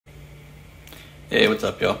Hey, what's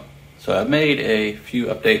up, y'all? So I made a few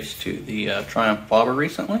updates to the Triumph bobber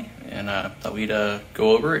recently, and I thought we'd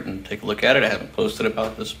go over it and take a look at it. I haven't posted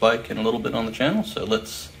about this bike in a little bit on the channel, so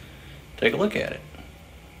let's take a look at it.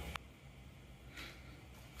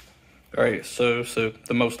 Alright, so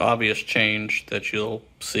the most obvious change that you'll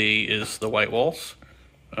see is the white walls.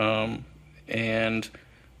 And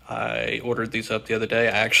I ordered these up the other day.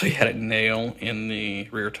 I actually had a nail in the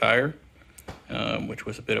rear tire, which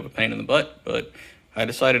was a bit of a pain in the butt, but I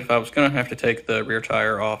decided if I was going to have to take the rear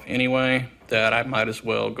tire off anyway, that I might as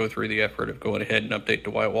well go through the effort of going ahead and update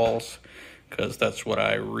the white walls, because that's what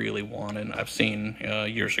I really wanted. I've seen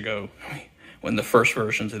years ago, when the first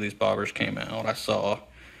versions of these bobbers came out, I saw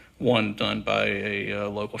one done by a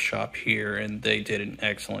local shop here, and they did an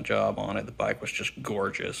excellent job on it. The bike was just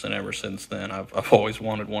gorgeous, and ever since then, I've always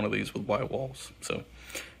wanted one of these with white walls. So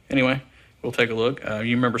anyway, we'll take a look.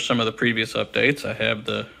 You remember some of the previous updates. I have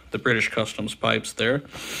the British Customs pipes there.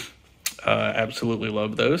 Absolutely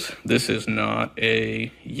love those. This is not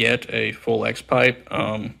yet a full X pipe.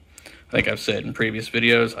 I think I've said in previous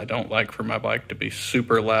videos, I don't like for my bike to be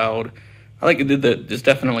super loud. I like it's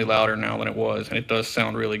definitely louder now than it was, and it does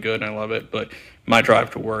sound really good, and I love it, but my drive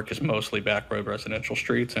to work is mostly back road residential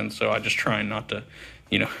streets, and so I just try not to,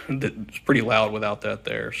 it's pretty loud without that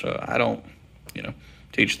there, so I don't,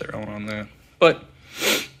 teach their own on that. But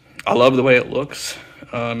I love the way it looks,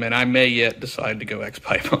 and I may yet decide to go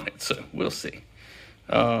X-pipe on it, so we'll see.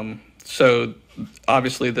 So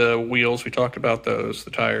obviously the wheels, we talked about those,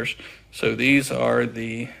 the tires. So these are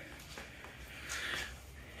the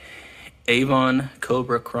Avon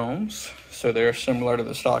Cobra Chromes. So they're similar to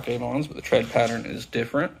the stock Avons, but the tread pattern is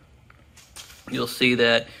different. You'll see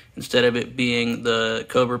that instead of it being the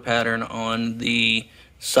Cobra pattern on the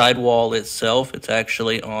sidewall itself, it's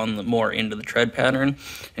actually on the more into the tread pattern,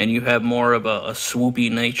 and you have more of a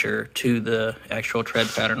swoopy nature to the actual tread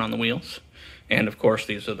pattern on the wheels. And of course,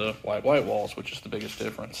 these are the white walls, which is the biggest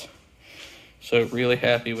difference. So really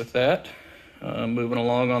happy with that. Moving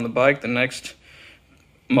along on the bike, the next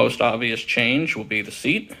most obvious change will be the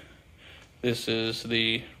seat. This is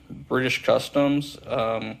the British Customs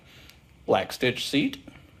black stitch seat.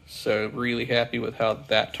 So really happy with how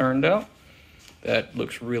that turned out. That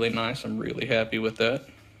looks really nice. I'm really happy with that.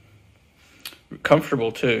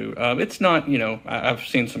 Comfortable too. It's not, I've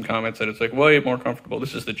seen some comments that it's like way more comfortable.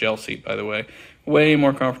 This is the gel seat, by the way. Way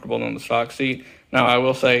more comfortable than the stock seat. Now, I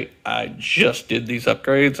will say I just did these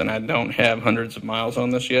upgrades and I don't have hundreds of miles on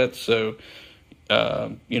this yet. So,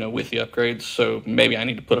 with the upgrades, so maybe I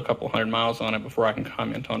need to put a couple 100 miles on it before I can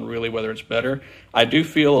comment on really whether it's better. I do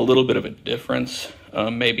feel a little bit of a difference,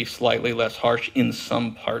 maybe slightly less harsh in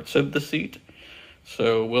some parts of the seat.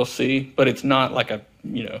 So we'll see, but it's not like a,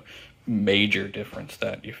 major difference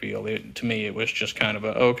that you feel. To me, it was just kind of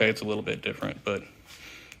okay, it's a little bit different, but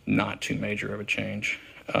not too major of a change.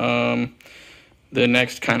 The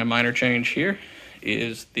next kind of minor change here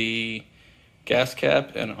is the gas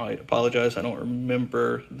cap, and I apologize, I don't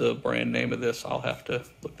remember the brand name of this. I'll have to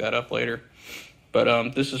look that up later.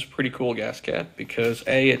 But this is a pretty cool gas cap because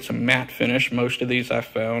it's a matte finish. Most of these I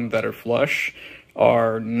found that are flush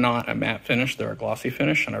are not a matte finish, they're a glossy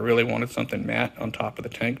finish, and I really wanted something matte on top of the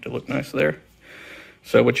tank to look nice there.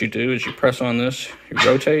 So what you do is you press on this, you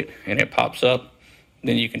rotate, and it pops up.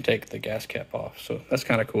 Then you can take the gas cap off. So that's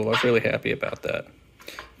kind of cool. I was really happy about that.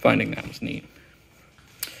 Finding that was neat.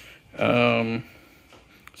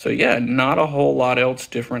 So yeah, not a whole lot else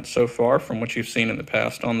different so far from what you've seen in the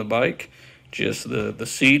past on the bike. Just the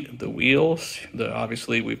seat, the wheels.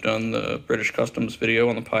 Obviously, we've done the British Customs video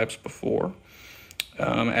on the pipes before.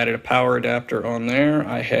 Added a power adapter on there.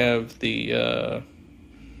 I have the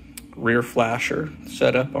rear flasher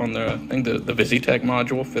set up on the VisiTech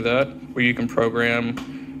module for that, where you can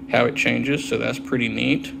program how it changes, so that's pretty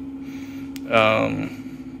neat.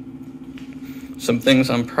 Some things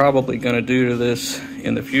I'm probably going to do to this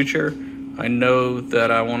in the future. I know that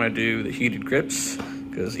I want to do the heated grips,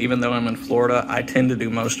 because even though I'm in Florida, I tend to do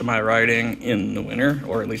most of my riding in the winter,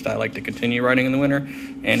 or at least I like to continue riding in the winter.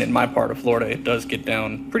 And in my part of Florida, it does get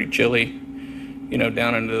down pretty chilly,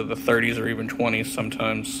 down into the 30s or even 20s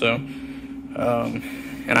sometimes. So,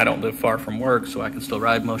 and I don't live far from work, so I can still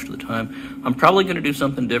ride most of the time. I'm probably going to do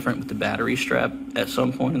something different with the battery strap at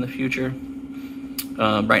some point in the future.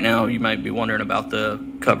 Right now, you might be wondering about the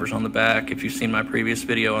covers on the back. If you've seen my previous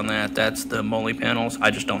video on that, that's the Moly panels. I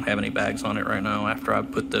just don't have any bags on it right now after I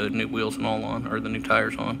put the new wheels and all on, or the new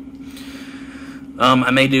tires on. I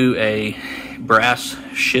may do a brass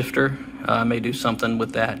shifter. I may do something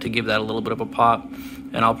with that to give that a little bit of a pop.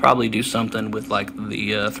 And I'll probably do something with like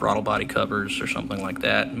the throttle body covers or something like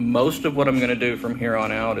that. Most of what I'm going to do from here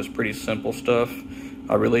on out is pretty simple stuff.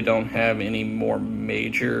 I really don't have any more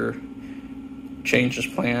major changes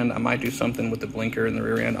planned. I might do something with the blinker in the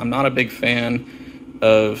rear end. I'm not a big fan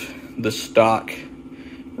of the stock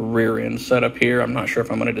rear end setup here. I'm not sure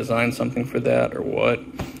if I'm going to design something for that or what.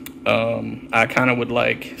 I kind of would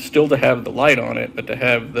like still to have the light on it, but to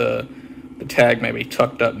have the tag maybe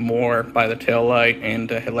tucked up more by the tail light and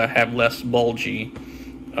to have less bulgy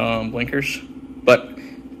blinkers. But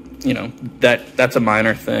you know, that's a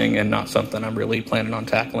minor thing and not something I'm really planning on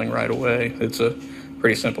tackling right away. It's a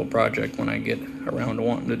pretty simple project when I get around to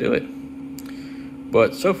wanting to do it.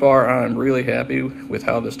 But so far, I'm really happy with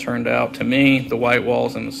how this turned out. To me, the white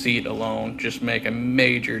walls and the seat alone just make a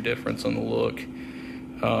major difference in the look.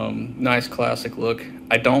 Nice classic look.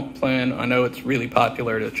 I know it's really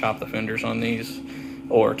popular to chop the fenders on these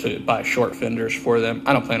or to buy short fenders for them.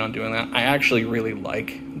 I don't plan on doing that. I actually really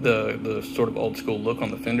like the sort of old school look on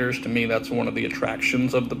the fenders. To me, that's one of the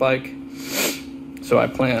attractions of the bike. So I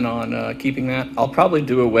plan on keeping that. I'll probably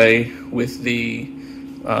do away with the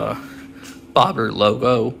bobber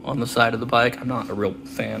logo on the side of the bike. I'm not a real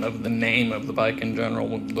fan of the name of the bike in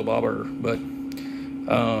general, the bobber, but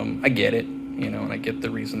I get it, you know, and I get the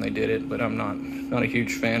reason they did it, but I'm not a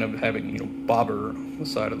huge fan of having, you know, bobber on the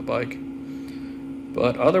side of the bike.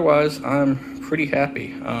 But otherwise, I'm pretty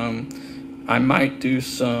happy. I might do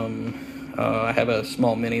some, I have a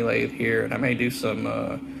small mini lathe here, and I may do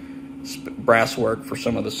some brass work for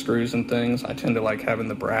some of the screws and things. I tend to like having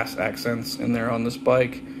the brass accents in there on this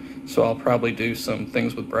bike, so I'll probably do some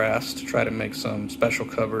things with brass to try to make some special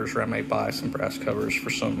covers, or I may buy some brass covers for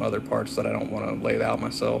some other parts that I don't want to lay out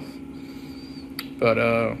myself. But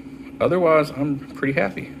otherwise, I'm pretty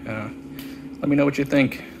happy. Let me know what you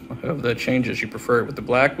think of the changes you prefer with the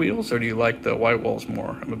black wheels, or do you like the white walls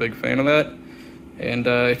more? I'm a big fan of that. And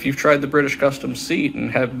if you've tried the British Custom seat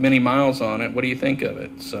and have many miles on it, what do you think of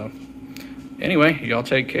it? So anyway, y'all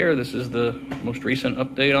take care. This is the most recent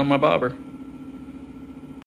update on my bobber.